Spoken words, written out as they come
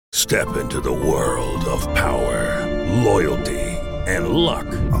Step into the world of power, loyalty, and luck.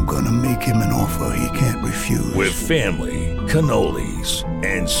 I'm gonna make him an offer he can't refuse. With family, cannolis,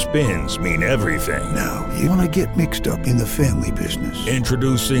 and spins mean everything. Now, you wanna get mixed up in the family business.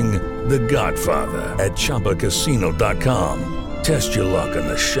 Introducing The Godfather at ChumbaCasino.com. Test your luck in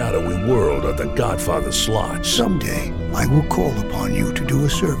the shadowy world of The Godfather slot. Someday, I will call upon you to do a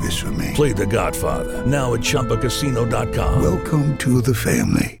service for me. Play The Godfather now at ChumbaCasino.com. Welcome to the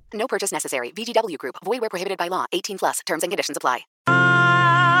family. No purchase necessary. VGW Group. Void where prohibited by law. 18 plus. Terms and conditions apply.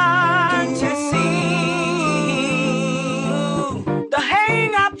 To see the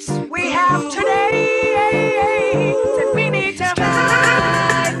hang-ups we have today that we need to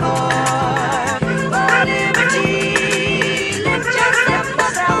fight for liberty. Let yourself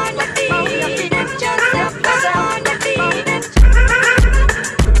us on your feet. Let yourself us on your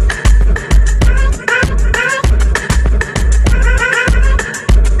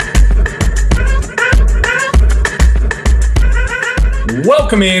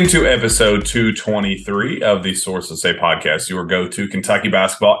Welcome into episode 223 of the Sources Say podcast, your go-to Kentucky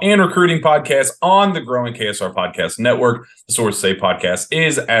basketball and recruiting podcast on the growing KSR Podcast Network. The Sources Say podcast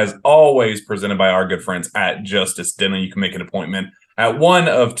is, as always, presented by our good friends at Justice Dental. You can make an appointment at one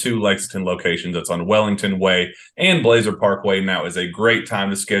of two Lexington locations. That's on Wellington Way and Blazer Parkway. Now is a great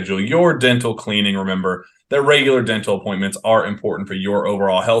time to schedule your dental cleaning. Remember that regular dental appointments are important for your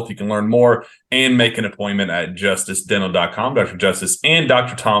overall health. You can learn more and make an appointment at justicedental.com. Dr. Justice and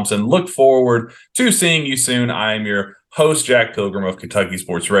Dr. Thompson look forward to seeing you soon. I am your host, Jack Pilgrim of Kentucky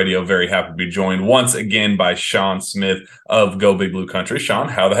Sports Radio. Very happy to be joined once again by Sean Smith of Go Big Blue Country. Sean,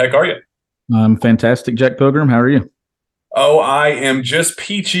 how the heck are you? I'm fantastic, Jack Pilgrim. How are you? Oh, I am just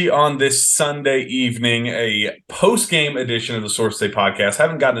peachy on this Sunday evening, a post-game edition of the Source Say podcast.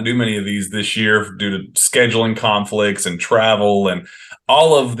 Haven't gotten to do many of these this year due to scheduling conflicts and travel and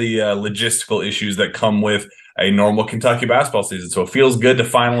all of the logistical issues that come with a normal Kentucky basketball season. So it feels good to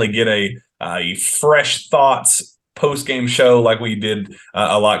finally get a fresh thoughts post-game show like we did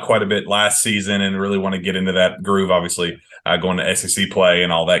quite a bit last season, and really want to get into that groove, obviously. Going to SEC play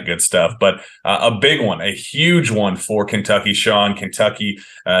and all that good stuff. But a big one, a huge one for Kentucky, Sean. Kentucky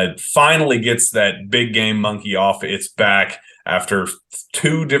finally gets that big game monkey off its back after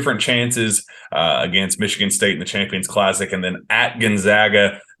two different chances against Michigan State in the Champions Classic, and then at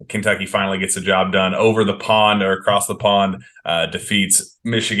Gonzaga. Kentucky finally gets the job done over the pond or across the pond, defeats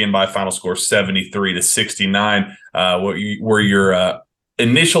Michigan by a final score 73-69. What were your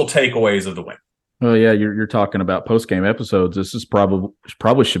initial takeaways of the win? Well, yeah, you're talking about post-game episodes. This is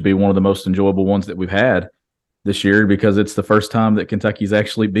probably should be one of the most enjoyable ones that we've had this year, because it's the first time that Kentucky's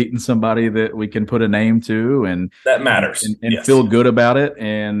actually beaten somebody that we can put a name to, and that matters, and yes. Feel good about it,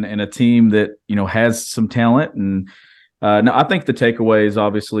 and a team that has some talent. And no, I think the takeaways,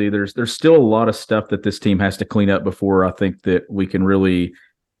 obviously, there's still a lot of stuff that this team has to clean up before I think that we can really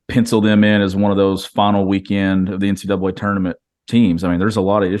pencil them in as one of those final weekend of the NCAA tournament teams. I mean, there's a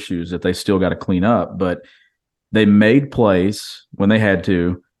lot of issues that they still got to clean up, but they made plays when they had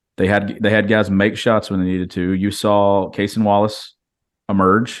to. They had guys make shots when they needed to. You saw Cason Wallace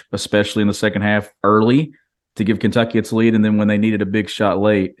emerge, especially in the second half early, to give Kentucky its lead, and then when they needed a big shot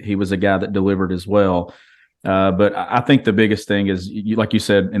late, he was a guy that delivered as well. But I think the biggest thing is, like you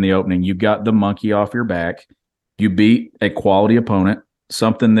said in the opening, you got the monkey off your back. You beat a quality opponent,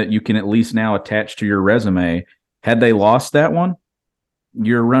 something that you can at least now attach to your resume. Had they lost that one,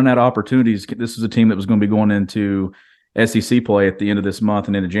 you're run out of opportunities. This is a team that was going to be going into SEC play at the end of this month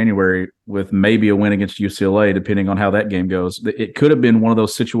and into January with maybe a win against UCLA, depending on how that game goes. It could have been one of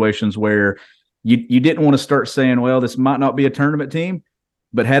those situations where you didn't want to start saying, well, this might not be a tournament team,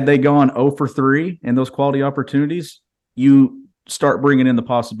 but had they gone 0 for 3 in those quality opportunities, you start bringing in the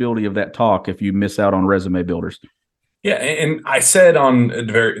possibility of that talk if you miss out on resume builders. Yeah, and I said on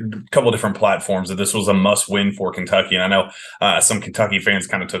a couple of different platforms that this was a must-win for Kentucky, and I know some Kentucky fans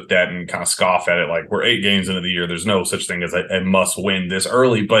kind of took that and kind of scoff at it, like, we're 8 games into the year. There's no such thing as a must-win this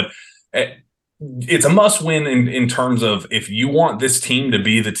early, but it's a must-win in terms of, if you want this team to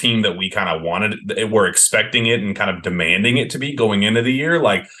be the team that we kind of wanted, we're expecting it and kind of demanding it to be going into the year.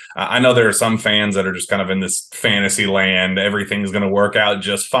 Like, I know there are some fans that are just kind of in this fantasy land, everything's going to work out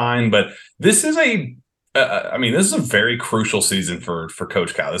just fine, but this is this is a very crucial season for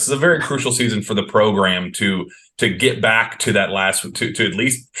Coach Cal. This is a very crucial season for the program to get back to that to at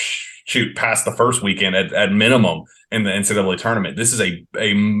least shoot past the first weekend at minimum in the NCAA tournament. This is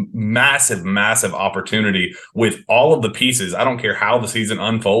a massive, massive opportunity with all of the pieces. I don't care how the season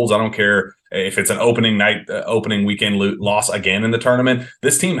unfolds. I don't care if it's an opening night, opening weekend loss again in the tournament.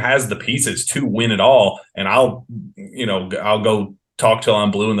 This team has the pieces to win it all. And I'll go talk till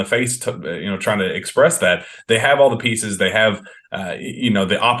I'm blue in the face, trying to express that. They have all the pieces. They have,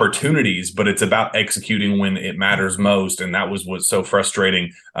 the opportunities, but it's about executing when it matters most. And that was what's so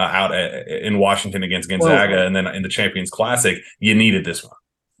frustrating out in Washington against Gonzaga. And then in the Champions Classic, you needed this one.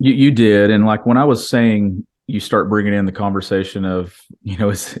 You did. And like when I was saying, you start bringing in the conversation of,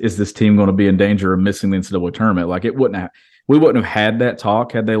 is this team going to be in danger of missing the NCAA tournament? Like we wouldn't have had that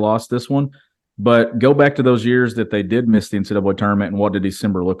talk had they lost this one. But go back to those years that they did miss the NCAA tournament, and what did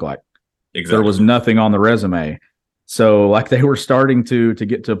December look like? Exactly. There was nothing on the resume. So like they were starting to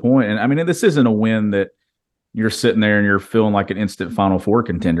get to a point. And I mean, this isn't a win that you're sitting there and you're feeling like an instant Final Four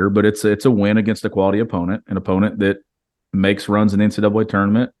contender, but it's a win against a quality opponent, an opponent that makes runs in the NCAA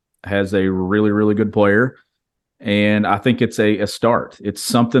tournament, has a really, really good player. And I think it's a start. It's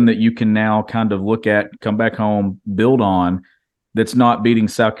something that you can now kind of look at, come back home, build on, that's not beating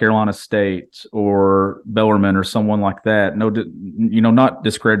South Carolina State or Bellarmine or someone like that. No, not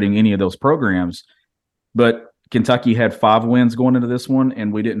discrediting any of those programs, but Kentucky had 5 wins going into this one,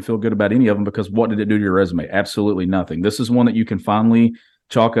 and we didn't feel good about any of them because what did it do to your resume? Absolutely nothing. This is one that you can finally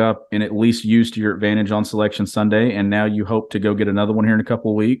chalk up and at least use to your advantage on Selection Sunday, and now you hope to go get another one here in a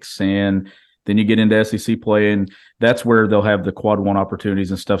couple of weeks, and then you get into SEC play, and that's where they'll have the quad one opportunities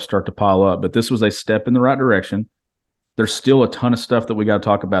and stuff start to pile up. But this was a step in the right direction. There's still a ton of stuff that we got to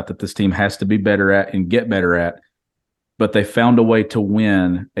talk about that this team has to be better at and get better at, but they found a way to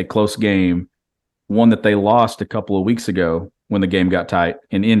win a close game, one that they lost a couple of weeks ago when the game got tight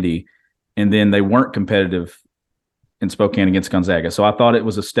in Indy, and then they weren't competitive in Spokane against Gonzaga. So I thought it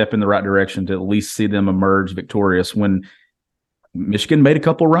was a step in the right direction to at least see them emerge victorious when Michigan made a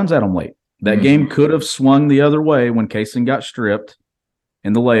couple of runs at them late. That game could have swung the other way when Kaysen got stripped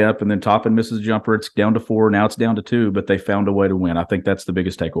in the layup, and then Toppin misses a jumper. It's down to 4. Now it's down to 2, but they found a way to win. I think that's the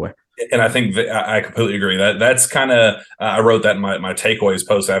biggest takeaway. And I think I completely agree. That's kind of I wrote that in my takeaways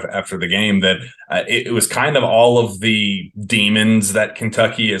post after the game, that it was kind of all of the demons that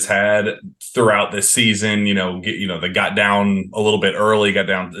Kentucky has had throughout this season. They got down a little bit early, got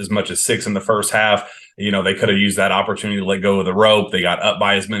down as much as 6 in the first half. They could have used that opportunity to let go of the rope. They got up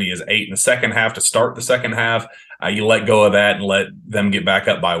by as many as 8 in the second half to start the second half. You let go of that and let them get back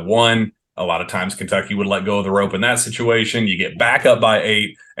up by 1. A lot of times Kentucky would let go of the rope in that situation. You get back up by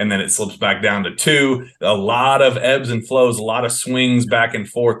 8, and then it slips back down to 2. A lot of ebbs and flows, a lot of swings back and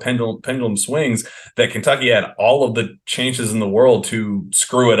forth, pendulum swings that Kentucky had all of the chances in the world to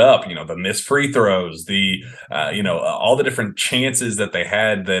screw it up. The missed free throws, all the different chances that they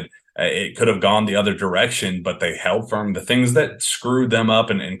had that it could have gone the other direction, but they held firm. The things that screwed them up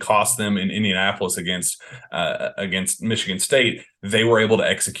and cost them in Indianapolis against Michigan State, they were able to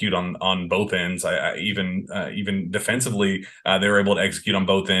execute on both ends. Even defensively, they were able to execute on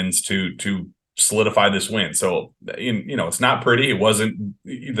both ends to solidify this win. So, it's not pretty. It wasn't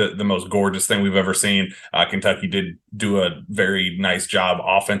the most gorgeous thing we've ever seen. Kentucky did do a very nice job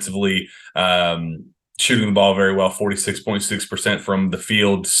offensively. Shooting the ball very well, 46.6% from the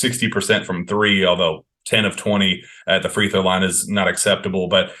field, 60% from 3, although 10 of 20 at the free throw line is not acceptable,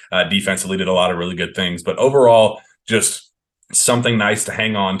 but defensively did a lot of really good things. But overall, just something nice to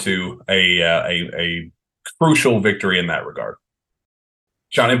hang on to, a crucial victory in that regard.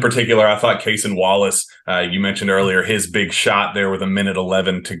 Sean, in particular, I thought Kaysen Wallace, you mentioned earlier, his big shot there with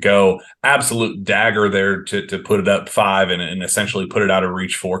 1:11 to go, absolute dagger there to put it up 5 and essentially put it out of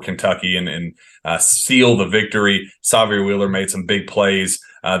reach for Kentucky and seal the victory. Xavier Wheeler made some big plays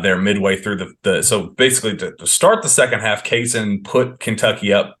there midway through so basically to start the second half, Kaysen put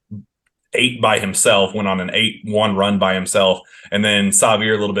Kentucky up 8 by himself, went on an 8-1 run by himself, and then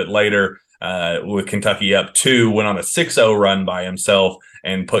Xavier a little bit later with Kentucky up 2, went on a 6-0 run by himself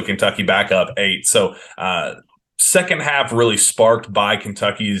and put Kentucky back up 8. So second half really sparked by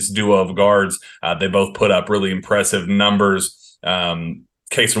Kentucky's duo of guards. They both put up really impressive numbers.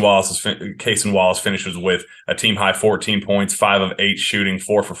 Kaysen Wallace finishes with a team high 14 points, 5 of 8 shooting,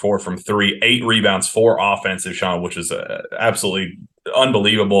 4 for 4 from 3, 8 rebounds, 4 offensive, Sean, which is absolutely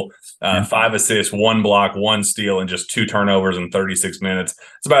unbelievable. 5 assists, 1 block, 1 steal, and just 2 turnovers in 36 minutes.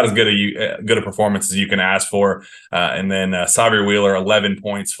 It's about as good a performance as you can ask for. And then Xavier Wheeler, 11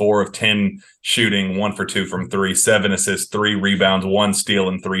 points, 4 of 10 shooting, 1 for 2 from 3, 7 assists, 3 rebounds, 1 steal,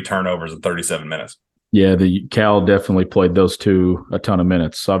 and 3 turnovers in 37 minutes. Yeah, the Cal definitely played those two a ton of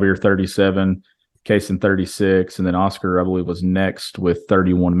minutes. Xavier 37, Kaysen 36, and then Oscar, I believe, was next with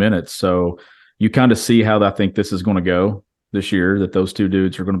 31 minutes. So you kind of see how I think this is going to go this year, that those two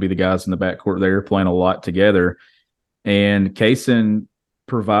dudes are going to be the guys in the backcourt there playing a lot together. And Kaysen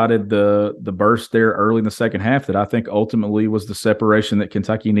provided the burst there early in the second half that I think ultimately was the separation that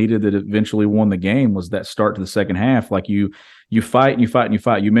Kentucky needed that eventually won the game. Was that start to the second half. Like you fight and you fight and you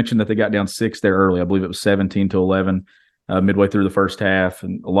fight. You mentioned that they got down 6 there early. I believe it was 17-11 midway through the first half,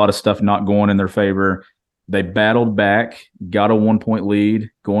 and a lot of stuff not going in their favor. They battled back, got a 1-point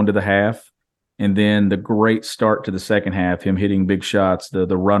lead going to the half, and then the great start to the second half, him hitting big shots, the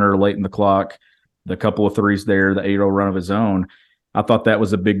runner late in the clock, the couple of threes there, the 8-0 run of his own. I thought that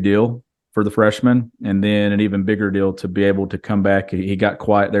was a big deal for the freshman, and then an even bigger deal to be able to come back. He got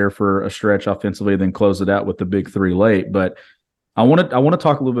quiet there for a stretch offensively, then close it out with the big 3 late. But I want to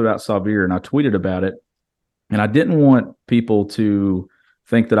talk a little bit about Sahvir, and I tweeted about it, and I didn't want people to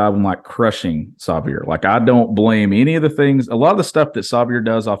think that I'm like crushing Sahvir. Like, I don't blame any of the things. A lot of the stuff that Sahvir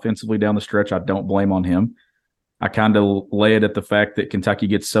does offensively down the stretch, I don't blame on him. I kind of lay it at the fact that Kentucky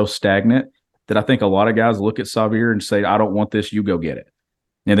gets so stagnant that I think a lot of guys look at Sahvir and say, I don't want this, you go get it.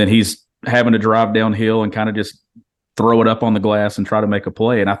 And then he's having to drive downhill and kind of just throw it up on the glass and try to make a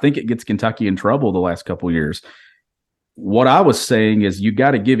play. And I think it gets Kentucky in trouble the last couple of years. What I was saying is you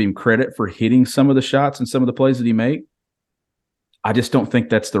got to give him credit for hitting some of the shots and some of the plays that he made. I just don't think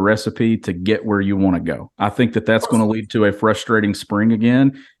that's the recipe to get where you want to go. I think that that's going to lead to a frustrating spring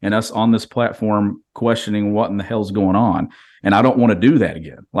again and us on this platform questioning what in the hell's going on. And I don't want to do that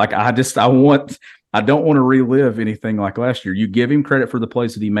again. Like, I don't want to relive anything like last year. You give him credit for the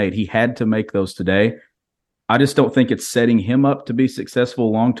plays that he made. He had to make those today. I just don't think it's setting him up to be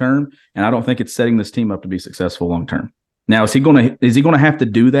successful long-term. And I don't think it's setting this team up to be successful long-term. Now, is he going to have to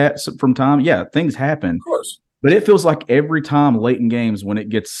do that from time? Yeah, things happen. Of course. But it feels like every time late in games when it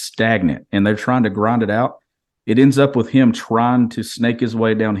gets stagnant and they're trying to grind it out, it ends up with him trying to snake his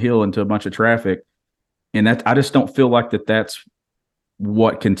way downhill into a bunch of traffic. And that, I just don't feel like that's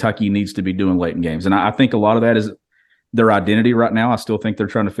what Kentucky needs to be doing late in games. And I think a lot of that is their identity right now. I still think they're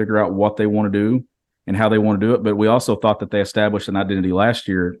trying to figure out what they want to do and how they want to do it. But we also thought that they established an identity last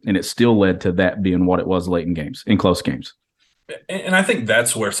year, and it still led to that being what it was late in games, in close games. And I think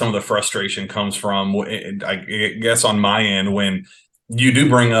that's where some of the frustration comes from, I guess, on my end, when you do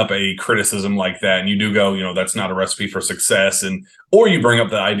bring up a criticism like that and you do go, that's not a recipe for success. Or you bring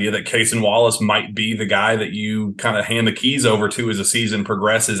up the idea that Cason Wallace might be the guy that you kind of hand the keys over to as the season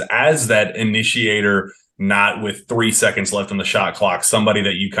progresses, as that initiator, not with 3 seconds left on the shot clock, somebody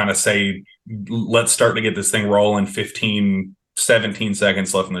that you kind of say, let's start to get this thing rolling, 17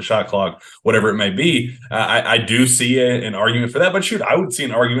 seconds left on the shot clock, whatever it may be. I do see an argument for that, but shoot, I would see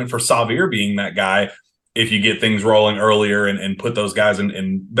an argument for Sahvir being that guy if you get things rolling earlier and put those guys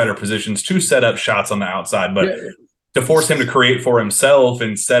in better positions to set up shots on the outside. But to force him to create for himself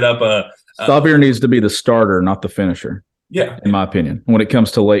and set up Sahvir needs to be the starter, not the finisher. Yeah, in my opinion, when it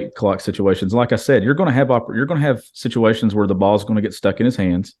comes to late clock situations. Like I said, you're going to have situations where the ball's going to get stuck in his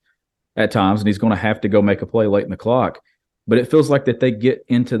hands at times, and he's going to have to go make a play late in the clock. But it feels like that they get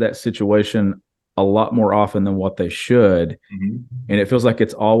into that situation a lot more often than what they should. Mm-hmm. And it feels like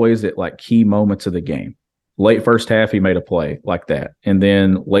it's always at like key moments of the game. Late first half, he made a play like that. And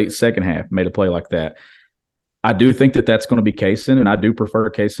then late second half, made a play like that. I do think that that's going to be Cason, and I do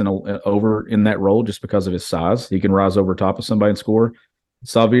prefer Cason over in that role just because of his size. He can rise over top of somebody and score.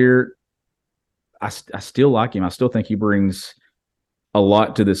 Sahvir, I still like him. I still think he brings a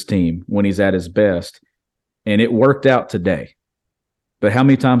lot to this team when he's at his best. And it worked out today. But how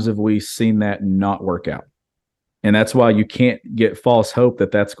many times have we seen that not work out? And that's why you can't get false hope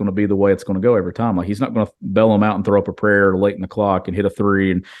that that's going to be the way it's going to go every time. Like, he's not going to bail him out and throw up a prayer late in the clock and hit a 3.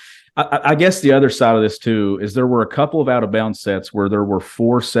 And I guess the other side of this, too, is there were a couple of out-of-bounds sets where there were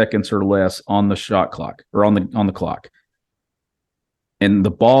 4 seconds or less on the shot clock or on the clock. And the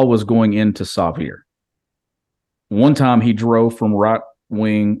ball was going into Sahvir. One time he drove from right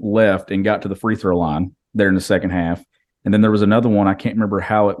wing left and got to the free throw line there in the second half. And then there was another one. I can't remember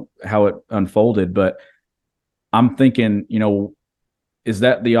how it unfolded, but I'm thinking, is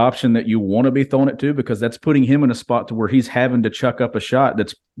that the option that you want to be throwing it to? Because that's putting him in a spot to where he's having to chuck up a shot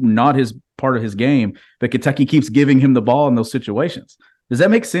that's not his part of his game, but Kentucky keeps giving him the ball in those situations. Does that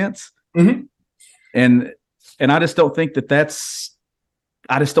make sense? Mm-hmm. And I just don't think that's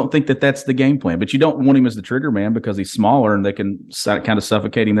the game plan. But you don't want him as the trigger man because he's smaller and they can kind of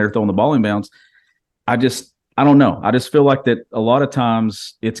suffocate him there throwing the ball inbounds. I don't know. I just feel like that a lot of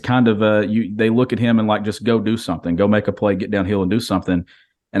times it's kind of they look at him and like, just go do something, go make a play, get downhill and do something.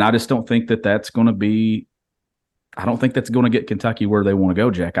 And I just don't think that that's going to be – I don't think that's going to get Kentucky where they want to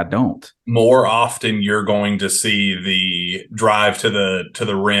go, Jack. I don't. More often you're going to see the drive to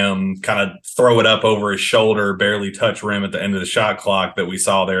the rim, kind of throw it up over his shoulder, barely touch rim at the end of the shot clock that we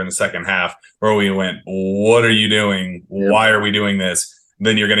saw there in the second half, where we went, what are you doing? Why are we doing this?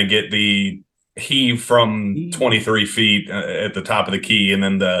 then you're going to get the heave from 23 feet at the top of the key, and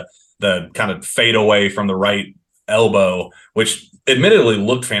then the kind of fade away from the right elbow, which admittedly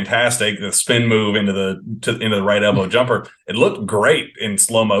looked fantastic. The spin move into the right elbow jumper, it looked great in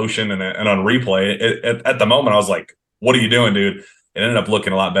slow motion and on replay. At the moment, I was like, "What are you doing, dude?" It ended up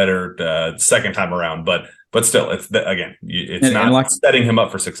looking a lot better second time around, but still, it's not setting him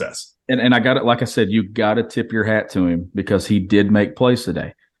up for success. And I got it. Like I said, you got to tip your hat to him because he did make plays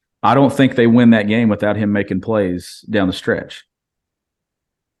today. I don't think they win that game without him making plays down the stretch.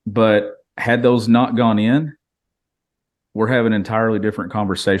 But had those not gone in, we're having an entirely different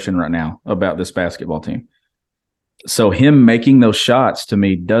conversation right now about this basketball team. So him making those shots to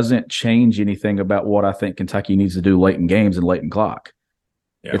me doesn't change anything about what I think Kentucky needs to do late in games and late in clock.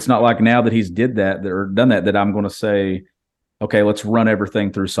 Yeah. It's not like now that he's did that or done that I'm going to say, okay, let's run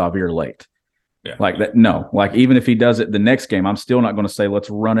everything through Xavier late. Yeah. Like that. No, like even if he does it the next game, I'm still not going to say,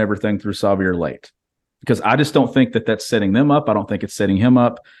 let's run everything through Xavier late, because I just don't think that that's setting them up. I don't think it's setting him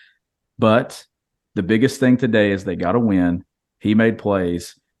up. But the biggest thing today is they got to win. He made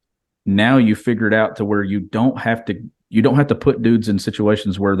plays. Now you figured out to where you don't have to put dudes in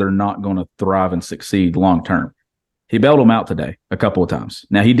situations where they're not going to thrive and succeed long term. He bailed them out today a couple of times.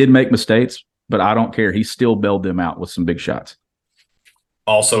 Now he did make mistakes, but I don't care. He still bailed them out with some big shots.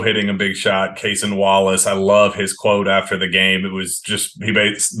 Also hitting a big shot, Cason Wallace. I love his quote after the game. It was just, he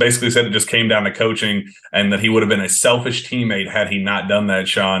basically said it just came down to coaching and that he would have been a selfish teammate had he not done that,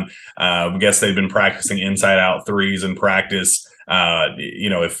 Sean. I guess they've been practicing inside out threes in practice.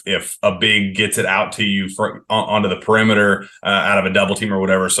 If a big gets it out to you onto the perimeter out of a double team or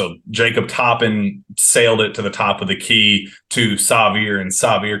whatever. So Jacob Toppin sailed it to the top of the key to Xavier, and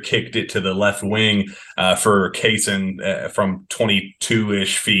Xavier kicked it to the left wing for Cason from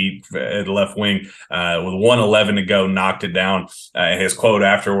 22-ish feet at the left wing with 1:11 to go, knocked it down. His quote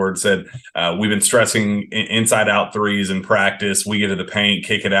afterwards said, "We've been stressing inside out threes in practice. We get to the paint,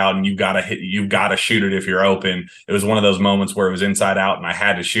 kick it out, and you've got to shoot it if you're open." It was one of those moments where it was inside out and I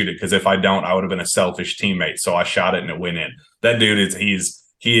had to shoot it, because if I don't, I would have been a selfish teammate. So I shot it and it went in. That dude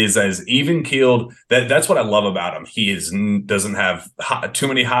he is as even keeled. That's what I love about him. He doesn't have too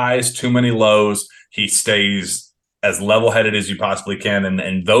many highs, too many lows. He stays as level headed as you possibly can.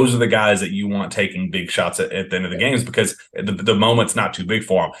 And those are the guys that you want taking big shots at the end of the games, because the moment's not too big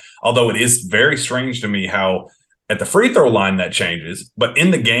for him. Although it is very strange to me how at the free throw line that changes, but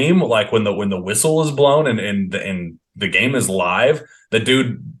in the game, like when the whistle is blown and the game is live, the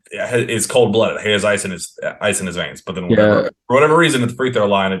dude is cold blooded. He has ice in his veins. But then for whatever reason at the free throw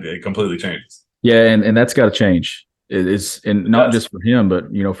line, it completely changes. Yeah, and that's got to change. It is, and not just for him, but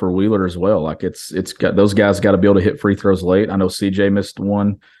for Wheeler as well. Like it's got, those guys got to be able to hit free throws late. I know CJ missed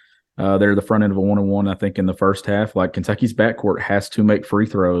one there, the front end of a 1-on-1, I think, in the first half. Like Kentucky's backcourt has to make free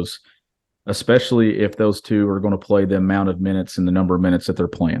throws, especially if those two are going to play the amount of minutes and the number of minutes that they're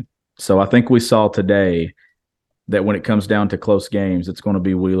playing. So I think we saw today that when it comes down to close games, it's going to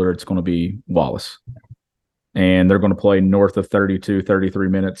be Wheeler, it's going to be Wallace. And they're going to play north of 32, 33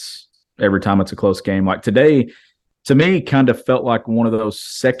 minutes every time it's a close game. Like today, to me, kind of felt like one of those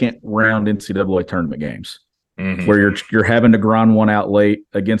second-round NCAA tournament games where you're having to grind one out late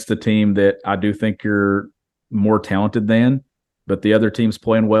against a team that I do think you're more talented than, but the other team's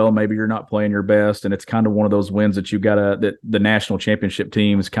playing well. Maybe you're not playing your best, and it's kind of one of those wins that that the national championship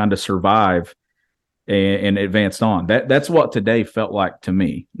teams kind of survive and advanced on. That's what today felt like to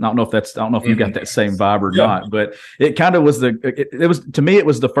me. I don't know if you got that same vibe or not, but it kind of was it was, to me, it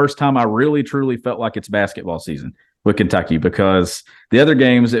was the first time I really truly felt like it's basketball season with Kentucky, because the other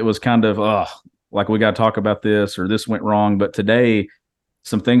games it was kind of like we got to talk about this or this went wrong. But today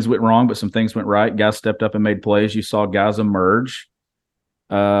some things went wrong, but some things went right. Guys stepped up and made plays. You saw guys emerge.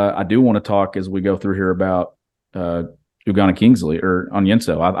 I do want to talk as we go through here about Ugonna Kingsley or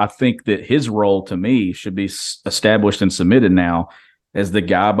Onyenso. I think that his role to me should be established and cemented now as the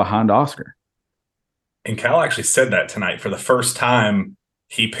guy behind Oscar. And Cal actually said that tonight for the first time.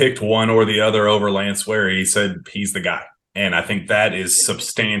 He picked one or the other over Lance Ware. He said he's the guy. And I think that is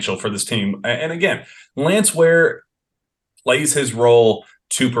substantial for this team. And again, Lance Ware plays his role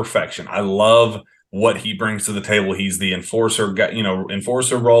to perfection. I love what he brings to the table. He's the enforcer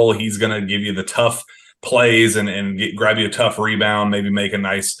role. He's going to give you the tough plays and grab you a tough rebound, maybe make a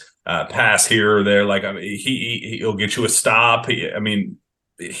nice pass here or there. Like, I mean, he'll get you a stop.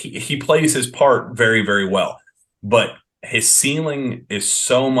 He plays his part very, very well, but his ceiling is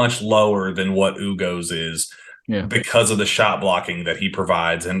so much lower than what Ugo's is because of the shot blocking that he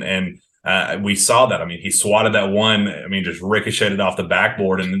provides. And we saw that. I mean, he swatted that one. I mean, just ricocheted off the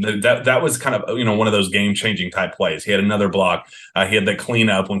backboard, and that was kind of one of those game changing type plays. He had another block. He had the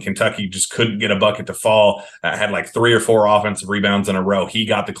cleanup when Kentucky just couldn't get a bucket to fall. Had like 3 or 4 offensive rebounds in a row. He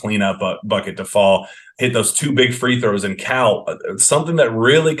got the cleanup bucket to fall. Hit those 2 big free throws. And Cal, something that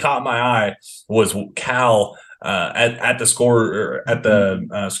really caught my eye was Cal at the score at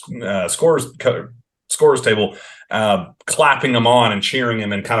the scorers table, clapping him on and cheering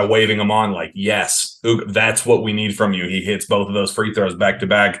him and kind of waving him on like, yes, that's what we need from you. He hits both of those free throws back to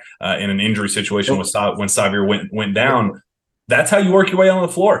back in an injury situation when Xavier went down. That's how you work your way on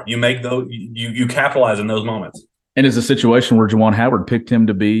the floor. You make those, you capitalize in those moments. And it's a situation where Juwan Howard picked him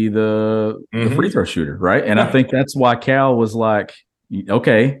to be the free throw shooter, right? And I think that's why Cal was like,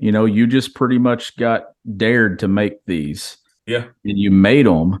 okay, you just pretty much got dared to make these. Yeah. And you made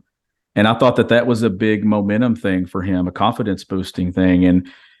them. And I thought that was a big momentum thing for him, a confidence boosting thing.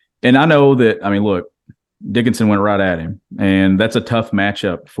 And I know that, I mean, look, Dickinson went right at him, and that's a tough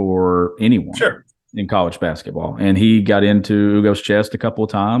matchup for anyone in college basketball. And he got into Ugo's chest a couple of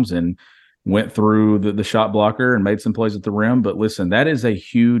times and went through the shot blocker and made some plays at the rim. But listen, that is a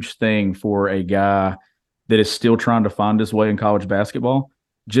huge thing for a guy that is still trying to find his way in college basketball,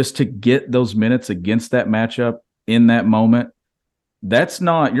 just to get those minutes against that matchup in that moment.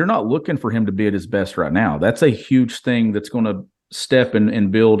 You're not looking for him to be at his best right now. That's a huge thing that's going to step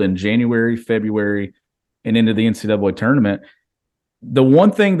and build in January, February, and into the NCAA tournament. The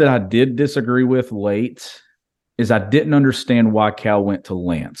one thing that I did disagree with late is I didn't understand why Cal went to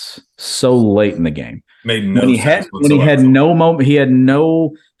Lance so late in the game. Made no sense when he had no moment, he had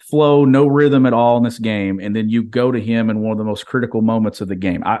no flow, no rhythm at all in this game, and then you go to him in one of the most critical moments of the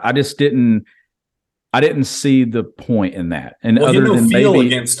game. I just didn't see the point in that. And other than maybe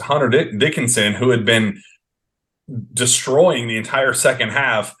against Hunter Dickinson, who had been destroying the entire second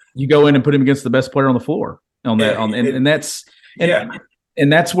half, you go in and put him against the best player on the floor and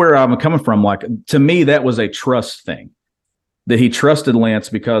that's where I'm coming from. Like, to me, that was a trust thing, that he trusted Lance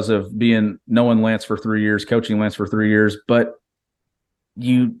because of knowing Lance for 3 years, coaching Lance for 3 years. But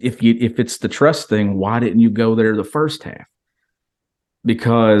if it's the trust thing, why didn't you go there the first half?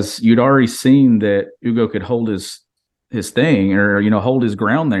 Because you'd already seen that Ugo could hold his thing, or hold his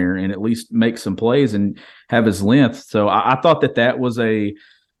ground there and at least make some plays and have his length. So I thought that was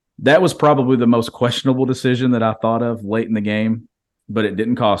probably the most questionable decision that I thought of late in the game, but it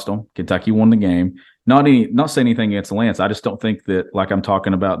didn't cost them. Kentucky won the game. Not saying anything against Lance. I just don't think that, like I'm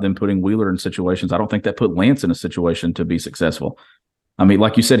talking about them putting Wheeler in situations, I don't think that put Lance in a situation to be successful. I mean,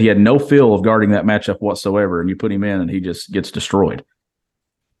 like you said, he had no feel of guarding that matchup whatsoever, and you put him in and he just gets destroyed.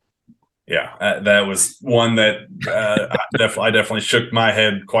 Yeah, that was one that I definitely shook my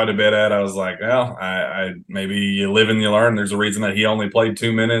head quite a bit at. I was like, well, I maybe you live and you learn. There's a reason that he only played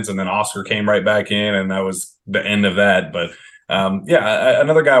 2 minutes, and then Oscar came right back in, and that was the end of that. But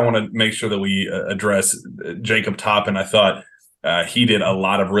another guy I want to make sure that we address, Jacob Toppin. I thought he did a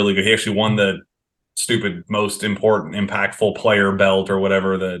lot of really good. He actually won the stupid most important impactful player belt, or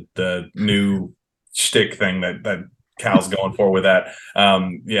whatever the new shtick thing that Cal's going for with that.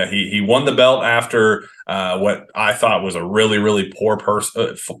 He won the belt after what I thought was a really, really poor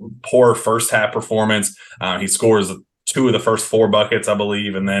first half performance. He scores 2 of the first 4 buckets, I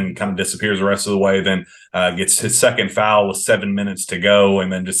believe, and then kind of disappears the rest of the way. Then gets his second foul with 7 minutes to go,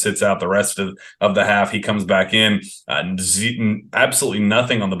 and then just sits out the rest of the half. He comes back in, absolutely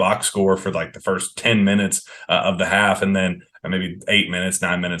nothing on the box score for like the first 10 minutes of the half, and then maybe 8 minutes,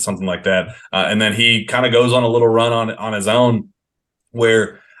 9 minutes, something like that. And then he kind of goes on a little run on his own,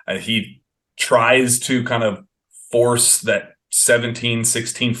 where he tries to kind of force that 17,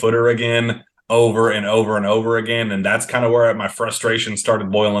 16 footer again over and over and over again. And that's kind of where my frustration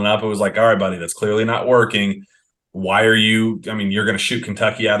started boiling up. It was like, all right, buddy, that's clearly not working. Why are you, you're going to shoot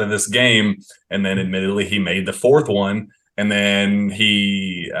Kentucky out of this game. And then admittedly, he made the 4th one. And then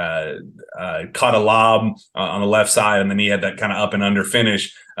he caught a lob on the left side, and then he had that kind of up and under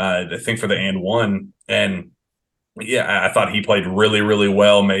finish, I think, for the and one. And I thought he played really, really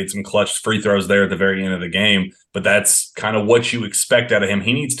well, made some clutch free throws there at the very end of the game. But that's kind of what you expect out of him.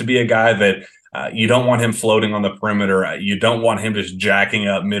 He needs to be a guy that you don't want him floating on the perimeter. You don't want him just jacking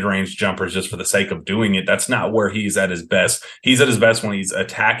up mid-range jumpers just for the sake of doing it. That's not where he's at his best. He's at his best when he's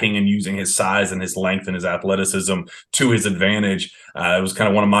attacking and using his size and his length and his athleticism to his advantage. It was kind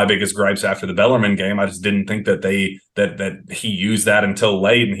of one of my biggest gripes after the Bellarmine game. I just didn't think that that he used that until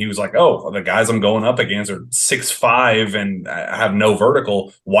late, and he was like, "Oh, the guys I'm going up against are 6'5" and I have no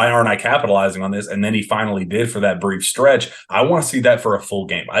vertical. Why aren't I capitalizing on this?" And then he finally did for that brief stretch. I want to see that for a full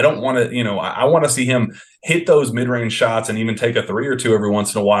game. I don't want to, I want to see him hit those mid-range shots and even take a 3 or 2 every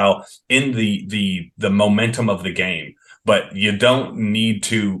once in a while in the momentum of the game. But you don't need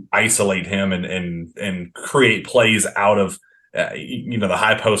to isolate him and create plays out of the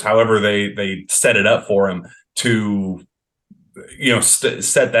high post, however they set it up for him to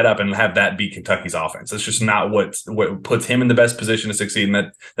set that up and have that be Kentucky's offense. It's just not what puts him in the best position to succeed,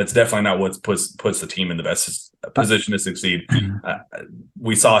 and that's definitely not what puts the team in the best position to succeed.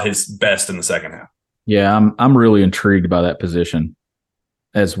 We saw his best in the second half. Yeah, I'm really intrigued by that position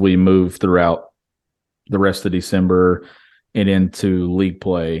as we move throughout the rest of December and into league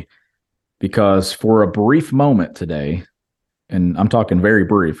play, because for a brief moment today, and I'm talking very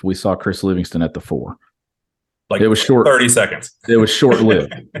brief, we saw Chris Livingston at the 4. Like it was short, 30 seconds. It was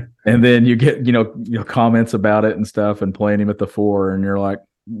short-lived. And then you get, comments about it and stuff and playing him at the 4, and you're like,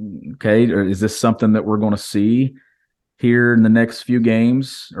 okay, is this something that we're going to see here in the next few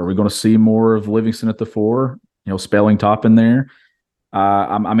games? Are we going to see more of Livingston at the 4, spelling top in there?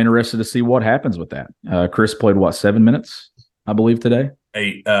 I'm interested to see what happens with that. Chris played 7 minutes, I believe, today?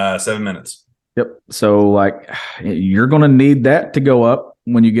 7 minutes. Yep. So you're going to need that to go up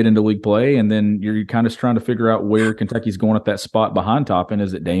when you get into league play, and then you're kind of trying to figure out where Kentucky's going at that spot behind Toppin.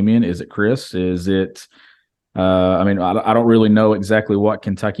 Is it Damian? Is it Chris? Is it I don't really know exactly what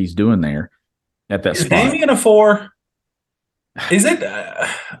Kentucky's doing there at that spot. Damian a 4? Is it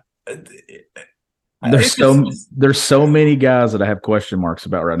there's so many guys that I have question marks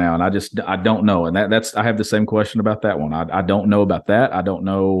about right now, and I don't know. And that's I have the same question about that one. I don't know about that. I don't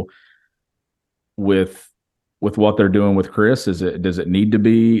know with what they're doing with Chris. Does it need to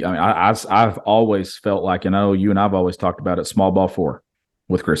be? I mean, I've always felt like, you and I've always talked about it, small ball 4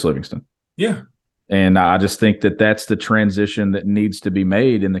 with Chris Livingston. Yeah. And I just think that that's the transition that needs to be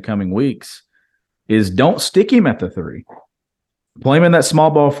made in the coming weeks, is don't stick him at the 3. Play him in that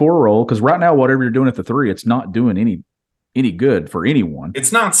small ball 4 role, because right now, whatever you're doing at the 3, it's not doing any good for anyone.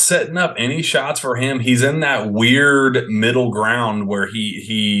 It's not setting up any shots for him. He's in that weird middle ground where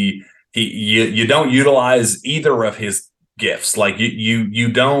you don't utilize either of his gifts. Like you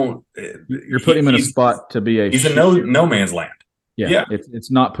don't. You're putting him in a spot to be he's in no man's land. Yeah.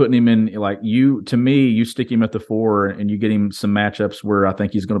 It's not putting him in to me, you stick him at the 4 and you get him some matchups where I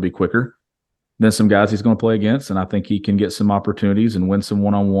think he's going to be quicker than some guys he's going to play against. And I think he can get some opportunities and win some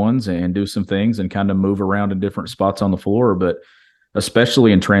one-on-ones and do some things and kind of move around in different spots on the floor, but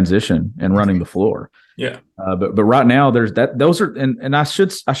especially in transition and running the floor. Yeah. But right now there's that, those are, and I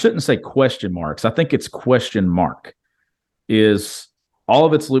shouldn't say question marks. I think it's question mark is all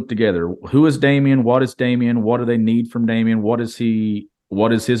of it's looped together. Who is Damian? What is Damian? What do they need from Damian? What is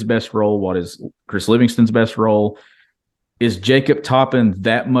his best role? What is Chris Livingston's best role? Is Jacob Toppin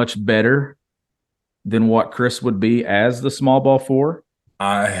that much better than what Chris would be as the small ball 4?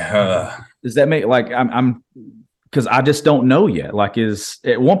 Does that make I'm because I just don't know yet.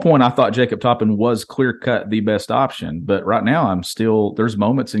 At one point I thought Jacob Toppin was clear cut the best option, but right now there's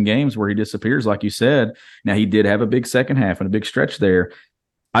moments in games where he disappears, like you said. Now he did have a big second half and a big stretch there.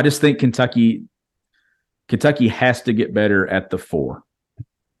 I just think Kentucky has to get better at the 4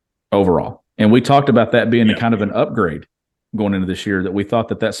 overall. And we talked about that being a kind of an upgrade going into this year, that we thought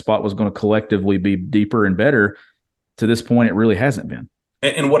that spot was going to collectively be deeper and better. To this point, it really hasn't been.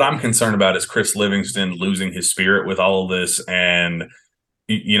 And what I'm concerned about is Chris Livingston losing his spirit with all of this and,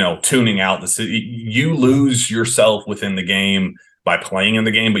 tuning out the city. You lose yourself within the game by playing in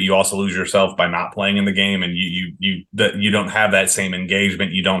the game, but you also lose yourself by not playing in the game. And you don't have that same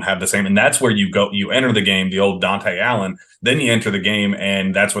engagement. You don't have the same, and that's where you enter the game, the old Dante Allen, then you enter the game,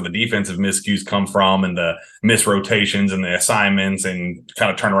 and that's where the defensive miscues come from and the misrotations and the assignments, and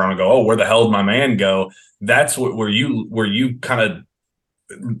kind of turn around and go, oh, where the hell did my man go? That's where you kind of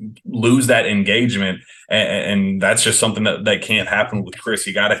lose that engagement, and that's just something that can't happen with Chris.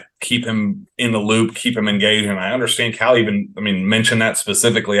 You got to keep him in the loop, keep him engaged. And I understand Cal mentioned that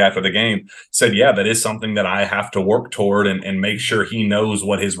specifically after the game, said, yeah, that is something that I have to work toward and make sure he knows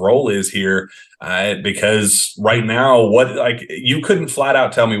what his role is here, because right now, you couldn't flat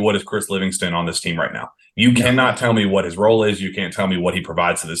out tell me what is Chris Livingston on this team right now. You cannot tell me what his role is. You can't tell me what he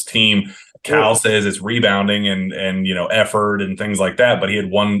provides to this team. Cal says it's rebounding and effort and things like that, but he had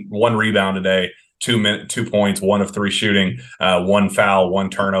one rebound today, 2 points, 1 of 3 shooting, 1 foul, 1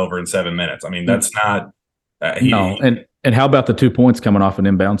 turnover in 7 minutes. I mean, that's not no. And how about the 2 points coming off an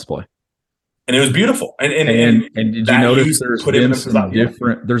inbounds play? and it was beautiful. And did you notice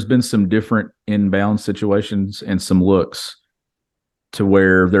there's been some different inbound situations and some looks to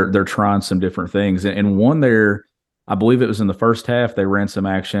where they're trying some different things. And one there, I believe it was in the first half, they ran some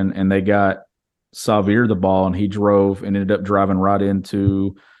action and they got Xavier the ball, and he drove and ended up driving right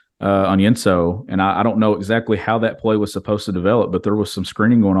into Onyenso. And I don't know exactly how that play was supposed to develop, but there was some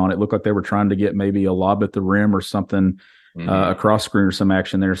screening going on. It looked like they were trying to get maybe a lob at the rim or something, a cross screen or some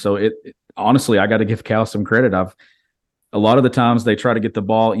action there. So honestly, I got to give Cal some credit. A lot of the times they try to get the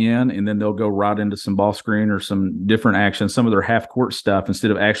ball in and then they'll go right into some ball screen or some different action, some of their half court stuff,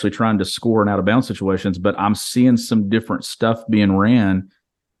 instead of actually trying to score in out of bounds situations. But I'm seeing some different stuff being ran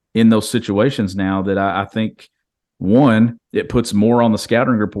in those situations now that I think, one, it puts more on the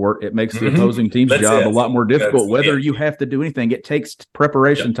scouting report. It makes the opposing team's job a lot more difficult. Whether you have to do anything, it takes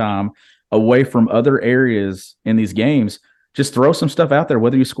preparation time away from other areas in these games. Just throw some stuff out there,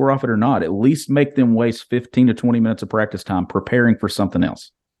 whether you score off it or not. At least make them waste 15 to 20 minutes of practice time preparing for something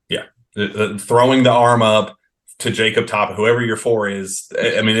else. Yeah. Throwing the arm up to Jacob Toppin, whoever your four is.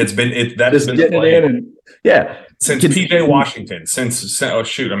 I mean, has been played. Since PJ Washington,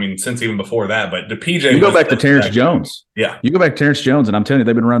 since even before that, but the PJ. You go back to Terrence Jones. Yeah. You go back to Terrence Jones, and I'm telling you,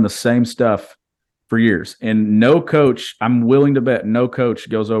 they've been running the same stuff for years. And no coach, I'm willing to bet, no coach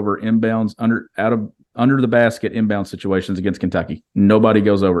goes over inbounds under the basket inbound situations against Kentucky. Nobody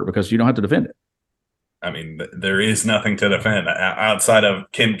goes over it because you don't have to defend it. I mean, there is nothing to defend outside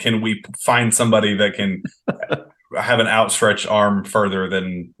of can we find somebody that can have an outstretched arm further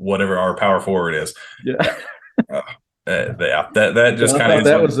than whatever our power forward is. Yeah. That just kind of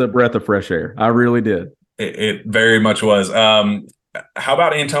that was a breath of fresh air. I really did. It very much was. How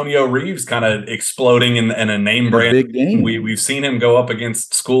about Antonio Reeves kind of exploding in a name brand? Big game. We've seen him go up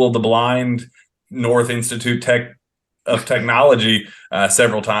against School of the Blind, North Institute of Technology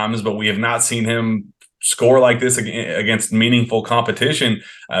several times, but we have not seen him score like this against meaningful competition.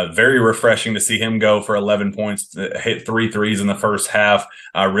 Very refreshing to see him go for 11 points, hit 3 threes in the first half.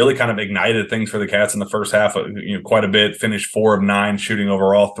 Really kind of ignited things for the Cats in the first half, quite a bit. Finished 4 of 9 shooting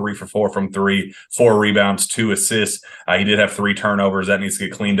overall, 3 for 4 from 3, 4 rebounds, 2 assists. He did have 3 turnovers that needs to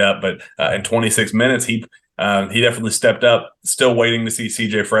get cleaned up, but in 26 minutes, he definitely stepped up. Still waiting to see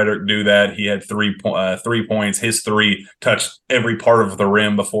CJ Frederick do that. He had 3 points. His 3 touched every part of the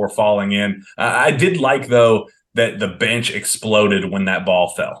rim before falling in. I did like, though, that the bench exploded when that ball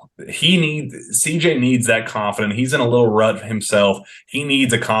fell. CJ needs that confidence. He's in a little rut himself. He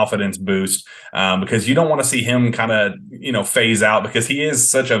needs a confidence boost because you don't want to see him kind of, phase out, because he is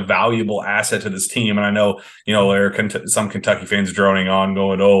such a valuable asset to this team. And I know, there are some Kentucky fans droning on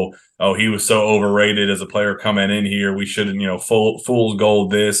going, oh, he was so overrated as a player coming in here. We shouldn't, fool's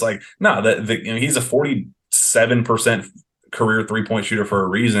gold this. Like, no, he's a 47% career 3-point shooter for a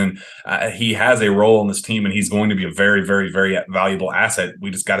reason. He has a role in this team, and he's going to be a very, very, very valuable asset.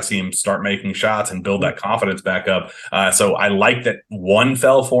 We just got to see him start making shots and build that confidence back up. So I like that one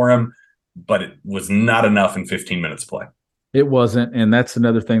fell for him, but it was not enough in 15 minutes of play. It wasn't, and that's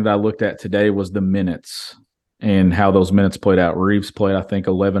another thing that I looked at today was the minutes and how those minutes played out. Reeves played, I think,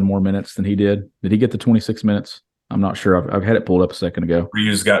 11 more minutes than he did. Did he get the 26 minutes? I'm not sure. I've had it pulled up a second ago.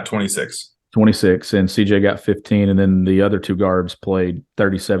 Reeves got 26, and CJ got 15, and then the other 2 guards played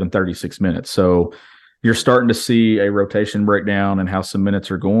 36 minutes. So you're starting to see a rotation breakdown and how some minutes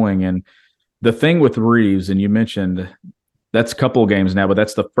are going. And the thing with Reeves, and you mentioned that's a couple of games now, but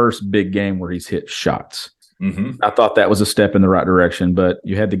that's the first big game where he's hit shots. Mm-hmm. I thought that was a step in the right direction, but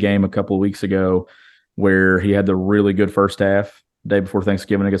you had the game a couple of weeks ago where he had the really good first half, day before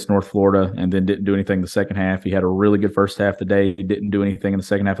Thanksgiving against North Florida, and then didn't do anything the second half. He had a really good first half today. He didn't do anything in the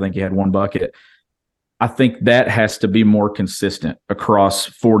second half. I think he had 1 bucket. I think that has to be more consistent across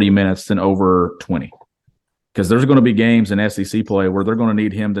 40 minutes than over 20, because there's going to be games in SEC play where they're going to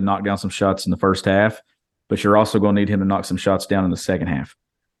need him to knock down some shots in the first half, but you're also going to need him to knock some shots down in the second half.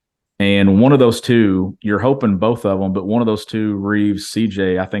 And one of those 2, you're hoping both of them, but one of those 2, Reeves,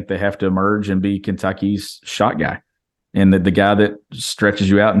 CJ, I think they have to emerge and be Kentucky's shot guy. And the guy that stretches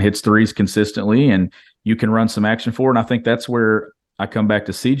you out and hits threes consistently, and you can run some action for. And I think that's where I come back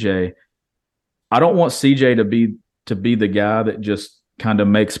to CJ. I don't want CJ to be the guy that just kind of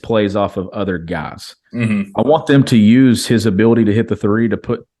makes plays off of other guys. Mm-hmm. I want them to use his ability to hit the 3 to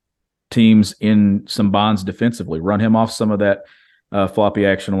put teams in some bonds defensively, run him off some of that floppy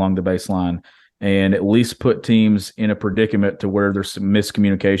action along the baseline, and at least put teams in a predicament to where there's some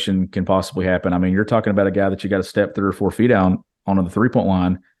miscommunication can possibly happen. I mean, you're talking about a guy that you got to step 3 or 4 feet down on the 3-point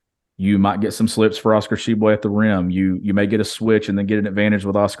line. You might get some slips for Oscar Tshiebwe at the rim. You may get a switch and then get an advantage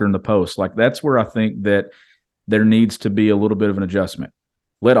with Oscar in the post. Like, that's where I think that there needs to be a little bit of an adjustment.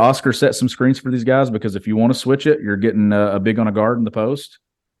 let Oscar set some screens for these guys, because if you want to switch it, you're getting a big on a guard in the post.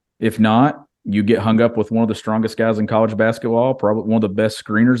 If not, you get hung up with one of the strongest guys in college basketball, probably one of the best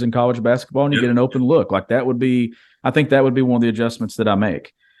screeners in college basketball, and you get an open look. Like I think that would be one of the adjustments that I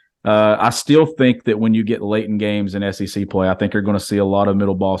make. I still think that when you get late in games in SEC play, I think you're going to see a lot of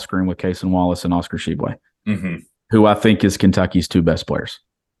middle ball screen with Cason Wallace and Oscar Tshiebwe, who I think is Kentucky's two best players.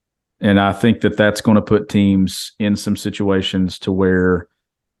 And I think that that's going to put teams in some situations to where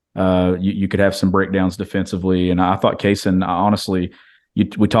you could have some breakdowns defensively. And I thought Cason, honestly,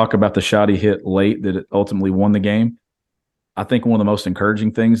 we talk about the shot he hit late that it ultimately won the game. I think one of the most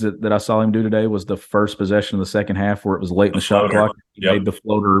encouraging things that I saw him do today was the first possession of the second half, where it was late in the shot clock. He made the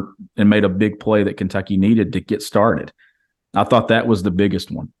floater and made a big play that Kentucky needed to get started. I thought that was the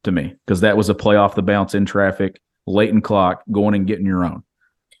biggest one to me, because that was a play off the bounce in traffic, late in clock, going and getting your own.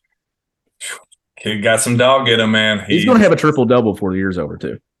 He got some dog in him, man. He's going to have a triple-double before the year's over,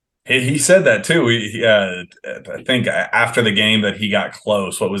 too. He said that too. I think after the game that he got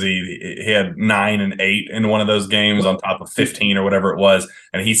close. What was he? He had 9 and 8 in one of those games on top of 15 or whatever it was.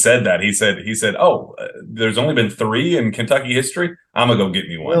 And he said that. He said, "Oh, there's only been 3 in Kentucky history. I'm gonna go get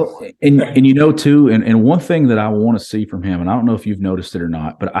me one." Well, and you know too, and one thing that I want to see from him, and I don't know if you've noticed it or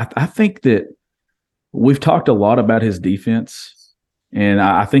not, but I think that we've talked a lot about his defense, and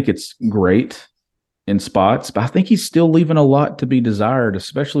I think it's great in spots, but I think he's still leaving a lot to be desired,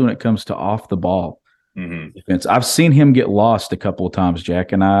 especially when it comes to off the ball defense. I've seen him get lost a couple of times,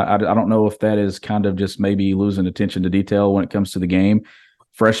 Jack, and I don't know if that is kind of just maybe losing attention to detail when it comes to the game.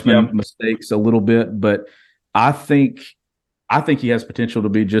 Freshman mistakes a little bit, but I think he has potential to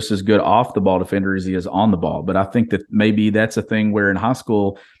be just as good off the ball defender as he is on the ball. But I think that maybe that's a thing where in high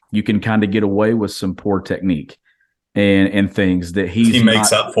school you can kind of get away with some poor technique and things that he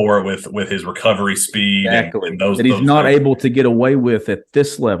makes up for it with his recovery speed. Exactly. And those, that he's those not things. able to get away with at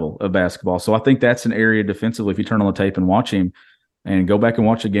this level of basketball. So I think that's an area defensively, if you turn on the tape and watch him and go back and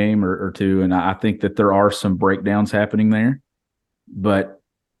watch a game or two, and I think that there are some breakdowns happening there, but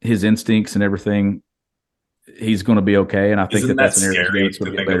his instincts and everything, he's going to be okay. And I think that's an area that's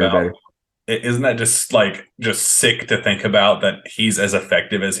going to get better and better. Isn't that just sick to think about, that he's as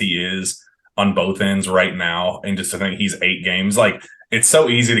effective as he is on both ends right now, and just to think he's 8 games, like it's so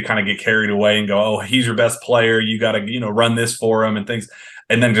easy to kind of get carried away and go, oh, he's your best player, you got to run this for him and things,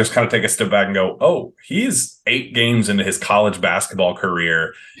 and then just kind of take a step back and go, oh, he's 8 games into his college basketball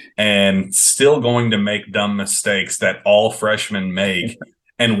career and still going to make dumb mistakes that all freshmen make,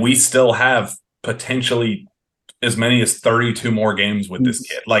 and we still have potentially as many as 32 more games with this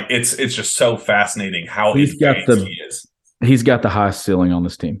kid. Like it's just so fascinating how he is. He's got the highest ceiling on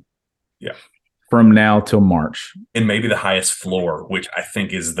this team. Yeah. From now till March. And maybe the highest floor, which I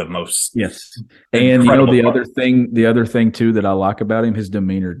think is the most. Yes. And the other thing too that I like about him, his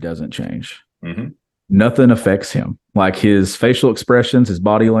demeanor doesn't change. Mm-hmm. Nothing affects him. Like his facial expressions, his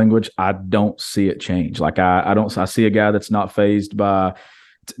body language, I don't see it change. Like I see a guy that's not fazed by,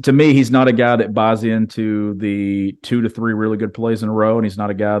 to me, he's not a guy that buys into the 2 to 3 really good plays in a row. And he's not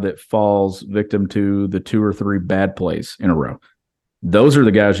a guy that falls victim to the 2 or 3 bad plays in a row. Those are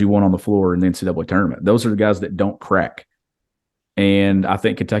the guys you want on the floor in the NCAA tournament. Those are the guys that don't crack. And I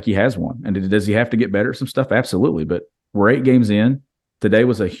think Kentucky has one. And does he have to get better at some stuff? Absolutely. But we're 8 games in. Today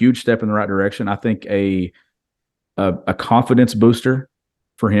was a huge step in the right direction. I think a confidence booster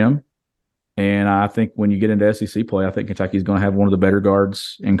for him. And I think when you get into SEC play, I think Kentucky's going to have one of the better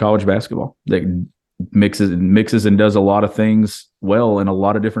guards in college basketball that mixes and does a lot of things well in a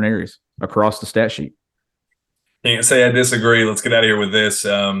lot of different areas across the stat sheet. Can't say I disagree. Let's get out of here with this.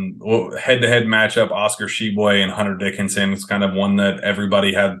 Head-to-head matchup, Oscar Tshiebwe and Hunter Dickinson. It's kind of one that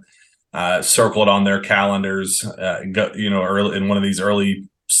everybody had circled on their calendars, early in one of these early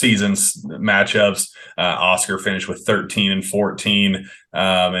seasons matchups. Oscar finished with 13 and 14,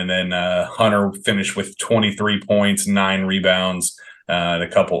 and then Hunter finished with 23 points, 9 rebounds, and a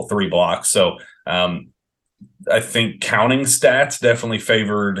couple 3 blocks. So I think counting stats definitely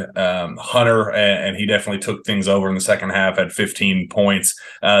favored Hunter, and he definitely took things over in the second half, had 15 points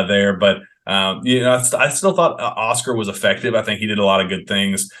there. But I still thought Oscar was effective. I think he did a lot of good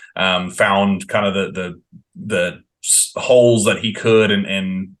things, found kind of the holes that he could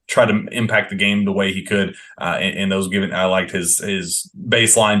and try to impact the game the way he could in those given. I liked his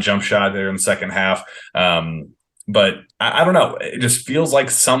baseline jump shot there in the second half. But I don't know. It just feels like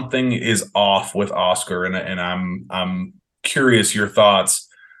something is off with Oscar, and I'm curious your thoughts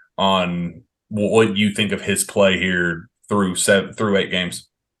on what you think of his play here through 8 games.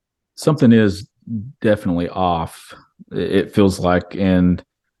 Something is definitely off. It feels like, and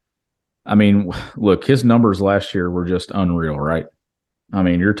I mean, look, his numbers last year were just unreal, right? I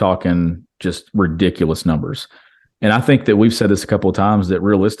mean, you're talking just ridiculous numbers. And I think that we've said this a couple of times that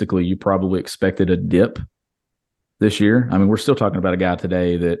realistically, you probably expected a dip this year. I mean, we're still talking about a guy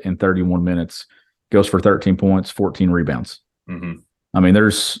today that in 31 minutes goes for 13 points, 14 rebounds. Mm-hmm. I mean,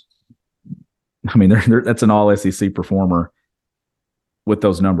 that's an all SEC performer with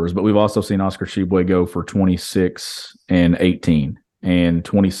those numbers. But we've also seen Oscar Tshiebwe go for 26 and 18 and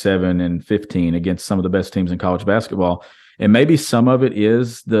 27 and 15 against some of the best teams in college basketball. And maybe some of it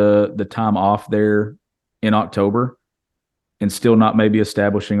is the time off there in October and still not maybe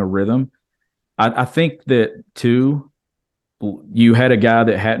establishing a rhythm. I think that, too, you had a guy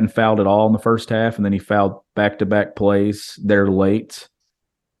that hadn't fouled at all in the first half, and then he fouled back-to-back plays there late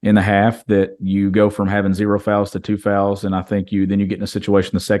in the half, that you go from having 0 fouls to 2 fouls, and I think then you get in a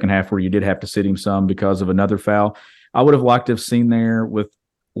situation in the second half where you did have to sit him some because of another foul. I would have liked to have seen there with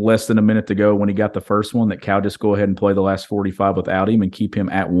less than a minute to go when he got the first one that Cal just go ahead and play the last 45 without him and keep him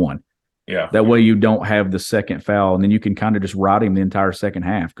at 1. Yeah. That way you don't have the second foul, and then you can kind of just ride him the entire second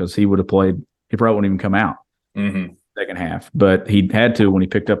half because he would have played – he probably wouldn't even come out second half. But he had to when he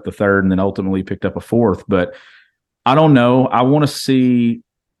picked up the third and then ultimately picked up a fourth. But I don't know. I want to see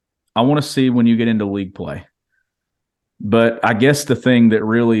when you get into league play. But I guess the thing that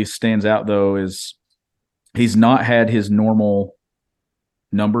really stands out, though, is he's not had his normal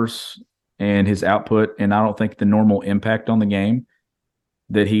numbers and his output, and I don't think the normal impact on the game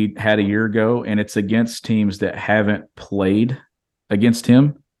that he had a year ago. And it's against teams that haven't played against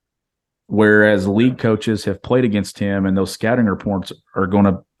him. Whereas league coaches have played against him, and those scouting reports are going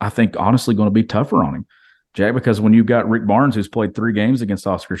to, I think, honestly going to be tougher on him, Jack, because when you've got Rick Barnes, who's played 3 games against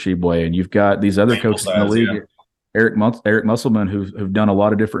Oscar Tshiebwe, and you've got these other coaches in the league, Eric Musselman, who've done a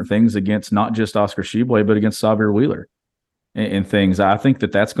lot of different things against not just Oscar Tshiebwe, but against Xavier Wheeler and things. I think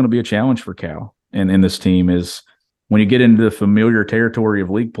that's going to be a challenge for Cal and in this team is when you get into the familiar territory of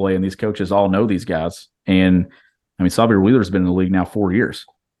league play, and these coaches all know these guys. And, I mean, Xavier Wheeler's been in the league now 4 years.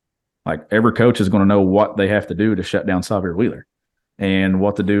 Like, every coach is going to know what they have to do to shut down Xavier Wheeler and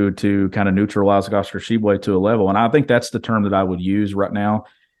what to do to kind of neutralize Oscar Tshiebwe to a level. And I think that's the term that I would use right now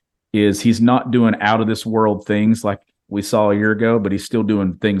is he's not doing out of this world things like we saw a year ago, but he's still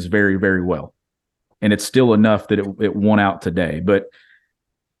doing things very, very well. And it's still enough that it won out today. But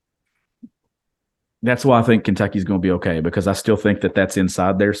that's why I think Kentucky's going to be okay, because I still think that that's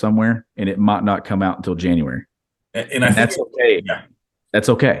inside there somewhere, and it might not come out until January. And I think that's okay. Yeah. That's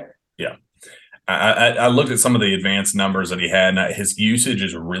okay. Yeah. I looked at some of the advanced numbers that he had, and his usage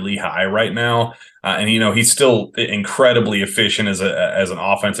is really high right now. And, he's still incredibly efficient as an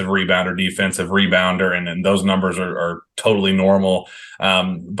offensive rebounder, defensive rebounder, and those numbers are totally normal.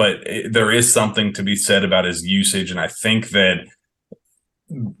 But there is something to be said about his usage, and I think that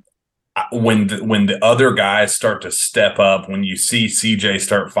when the other guys start to step up, when you see CJ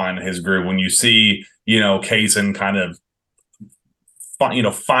start finding his groove, when you see, Kaysen kind of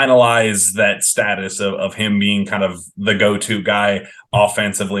finalize that status of him being kind of the go-to guy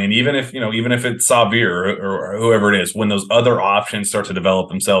offensively. And even if it's Xavier or whoever it is, when those other options start to develop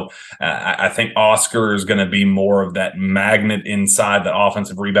themselves, I think Oscar is going to be more of that magnet inside, the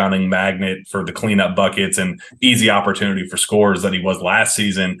offensive rebounding magnet for the cleanup buckets and easy opportunity for scores that he was last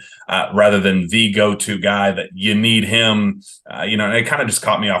season, rather than the go-to guy that you need him. And it kind of just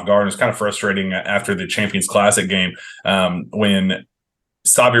caught me off guard. It was kind of frustrating after the Champions Classic game when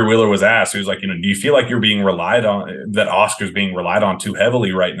Xavier Wheeler was asked, he was like, do you feel like you're being relied on, that Oscar's being relied on too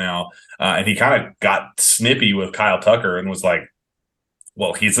heavily right now? And he kind of got snippy with Kyle Tucker and was like,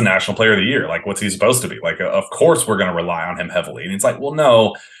 well, he's the National Player of the Year. Like, what's he supposed to be? Like, of course we're going to rely on him heavily. And it's like, well,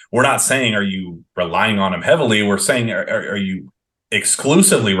 no, we're not saying, are you relying on him heavily? We're saying, are you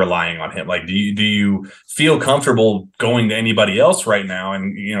exclusively relying on him? Like, do you feel comfortable going to anybody else right now?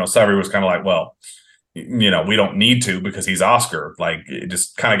 And, Xavier was kind of like, well, we don't need to because he's Oscar. Like, it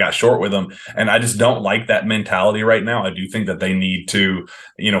just kind of got short with him. And I just don't like that mentality right now. I do think that they need to,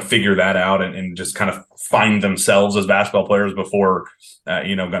 figure that out and just kind of find themselves as basketball players before,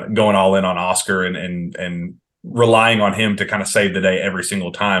 going all in on Oscar and relying on him to kind of save the day every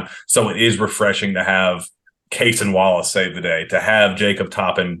single time. So it is refreshing to have Cason Wallace save the day, to have Jacob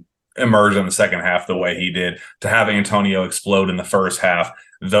Toppin emerge in the second half the way he did, to have Antonio explode in the first half,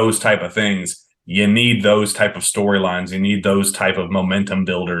 those type of things. You need those type of storylines. You need those type of momentum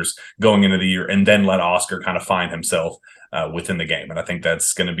builders going into the year, and then let Oscar kind of find himself within the game. And I think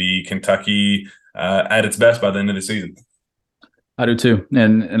that's going to be Kentucky at its best by the end of the season. I do too.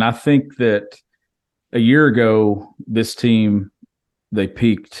 And I think that a year ago, this team, they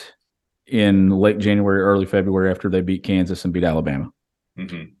peaked in late January, early February after they beat Kansas and beat Alabama.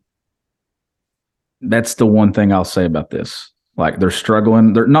 Mm-hmm. That's the one thing I'll say about this. Like they're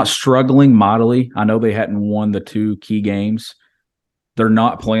struggling. They're not struggling mightily. I know they hadn't won the 2 key games. They're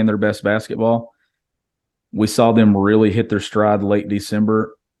not playing their best basketball. We saw them really hit their stride late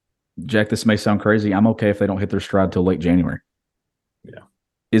December. Jack, this may sound crazy. I'm okay if they don't hit their stride till late January. Yeah.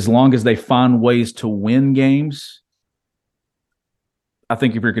 As long as they find ways to win games, I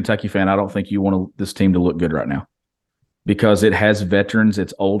think if you're a Kentucky fan, I don't think you want this team to look good right now because it has veterans.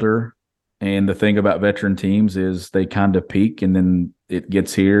 It's older. And the thing about veteran teams is they kind of peak and then it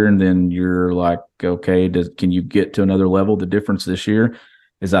gets here and then you're like, okay, can you get to another level? The difference this year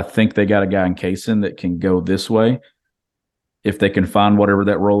is I think they got a guy in Kaysen that can go this way. If they can find whatever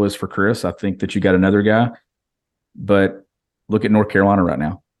that role is for Chris, I think that you got another guy. But look at North Carolina right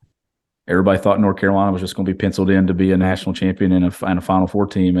now. Everybody thought North Carolina was just going to be penciled in to be a national champion and a Final Four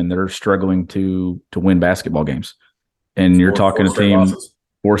team, and they're struggling to win basketball games. And you're talking a team –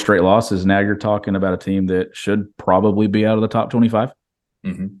 4 straight losses. Now you're talking about a team that should probably be out of the top 25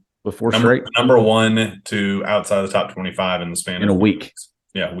 with 4 straight. Number 1 to outside the top 25 in the span in a week.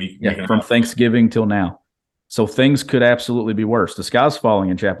 Yeah, week. Yeah, from Thanksgiving till now. So things could absolutely be worse. The sky's falling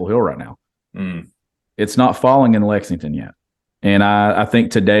in Chapel Hill right now. It's not falling in Lexington yet. And I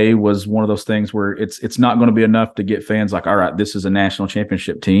think today was one of those things where it's not going to be enough to get fans like, all right, this is a national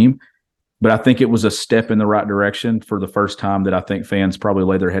championship team. But I think it was a step in the right direction for the first time that I think fans probably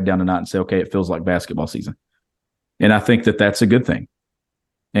lay their head down tonight and say, okay, it feels like basketball season. And I think that that's a good thing.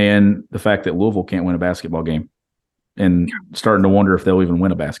 And the fact that Louisville can't win a basketball game and starting to wonder if they'll even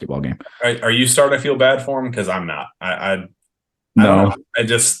win a basketball game. Are you starting to feel bad for them? Because I'm not. I no.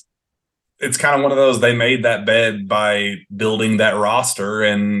 It's kind of one of those, they made that bed by building that roster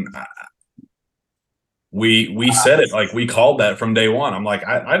and we said it, like we called that from day one. I'm like,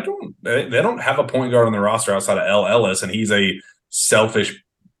 they don't have a point guard on the roster outside of L. Ellis, and he's a selfish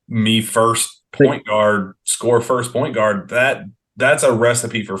me first point guard, score first point guard. That's a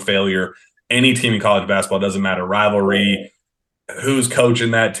recipe for failure. Any team in college basketball, doesn't matter, rivalry, who's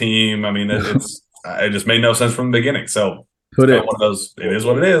coaching that team. I mean, it just made no sense from the beginning. So one of those, it is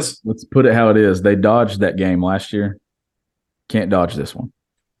what it is. Let's put it how it is. They dodged that game last year. Can't dodge this one.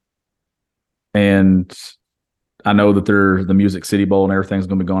 And I know that the Music City Bowl and everything's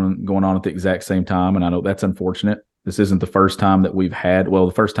going to be going on at the exact same time, and I know that's unfortunate. This isn't the first time that we've had – well,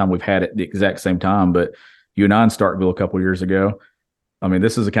 the first time we've had it at the exact same time, but you and I in Starkville a couple of years ago. I mean,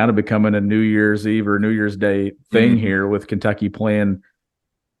 this is kind of becoming a New Year's Eve or New Year's Day thing here with Kentucky playing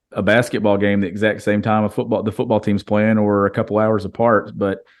a basketball game the exact same time the football team's playing or a couple hours apart,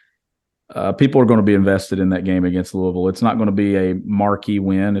 but – people are going to be invested in that game against Louisville. It's not going to be a marquee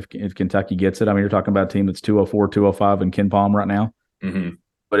win if Kentucky gets it. I mean, you're talking about a team that's 204, 205 in Ken Palm right now.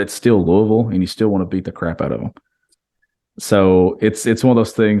 But it's still Louisville, and you still want to beat the crap out of them. So it's one of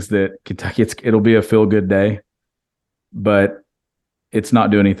those things that Kentucky, it'll be a feel-good day, but it's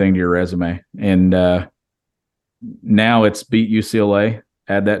not doing anything to your resume. And now it's beat UCLA,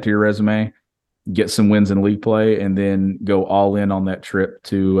 add that to your resume, get some wins in league play, and then go all in on that trip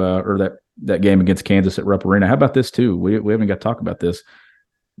to or that game against Kansas at Rupp Arena. How about this too? We haven't got to talk about this.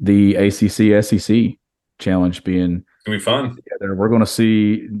 The ACC SEC challenge being gonna be fun. Together. We're going to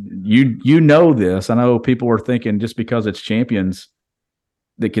see you know this. I know people are thinking just because it's champions,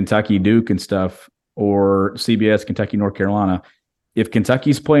 the Kentucky Duke and stuff, or CBS Kentucky North Carolina. If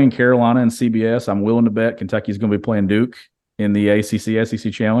Kentucky's playing Carolina and CBS, I'm willing to bet Kentucky's going to be playing Duke in the ACC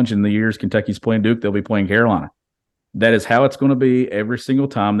SEC challenge. In the years Kentucky's playing Duke, they'll be playing Carolina. That is how it's going to be every single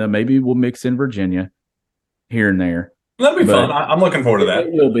time. Then maybe we'll mix in Virginia here and there. That'll be fun. I'm looking forward to that.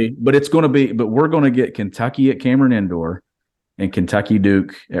 It will be, but it's going to be. But we're going to get Kentucky at Cameron Indoor and Kentucky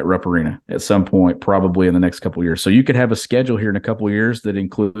Duke at Rupp Arena at some point, probably in the next couple of years. So you could have a schedule here in a couple of years that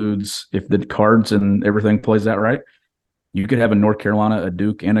includes, if the cards and everything plays out right, you could have a North Carolina, a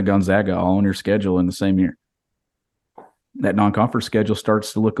Duke, and a Gonzaga all on your schedule in the same year. That non-conference schedule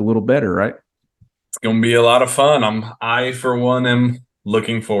starts to look a little better, right? It's going to be a lot of fun. I, for one, am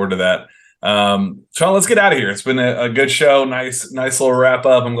looking forward to that. Sean, let's get out of here. It's been a good show. Nice little wrap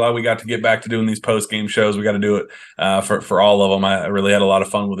up. I'm glad we got to get back to doing these post-game shows. We got to do it for all of them. I really had a lot of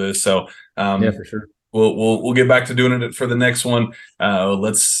fun with this. So yeah, for sure. We'll get back to doing it for the next one.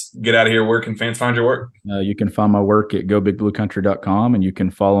 Let's get out of here. Where can fans find your work? You can find my work at gobigbluecountry.com, and you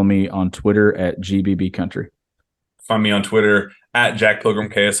can follow me on Twitter at GBBCountry. Find me on Twitter at Jack Pilgrim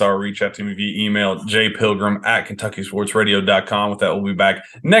KSR. Reach out to me via email, jpilgrim at KentuckySportsRadio.com. With that, we'll be back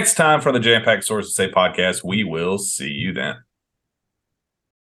next time for the Jam Packed Sources Say podcast. We will see you then.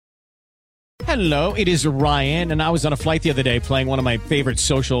 Hello, it is Ryan, and I was on a flight the other day playing one of my favorite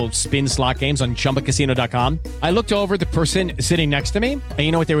social spin slot games on ChumbaCasino.com. I looked over at the person sitting next to me, and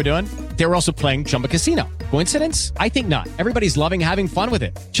you know what they were doing? they were also playing Chumba Casino. Coincidence? I think not. Everybody's loving having fun with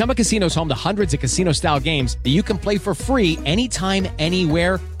it. Chumba Casino is home to hundreds of casino-style games that you can play for free anytime,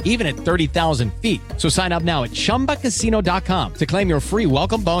 anywhere, even at 30,000 feet. So sign up now at ChumbaCasino.com to claim your free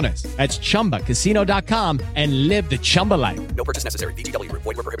welcome bonus. That's ChumbaCasino.com and live the Chumba life. No purchase necessary. VGW Group.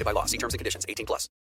 Void where prohibited by law. See terms and conditions. 18+.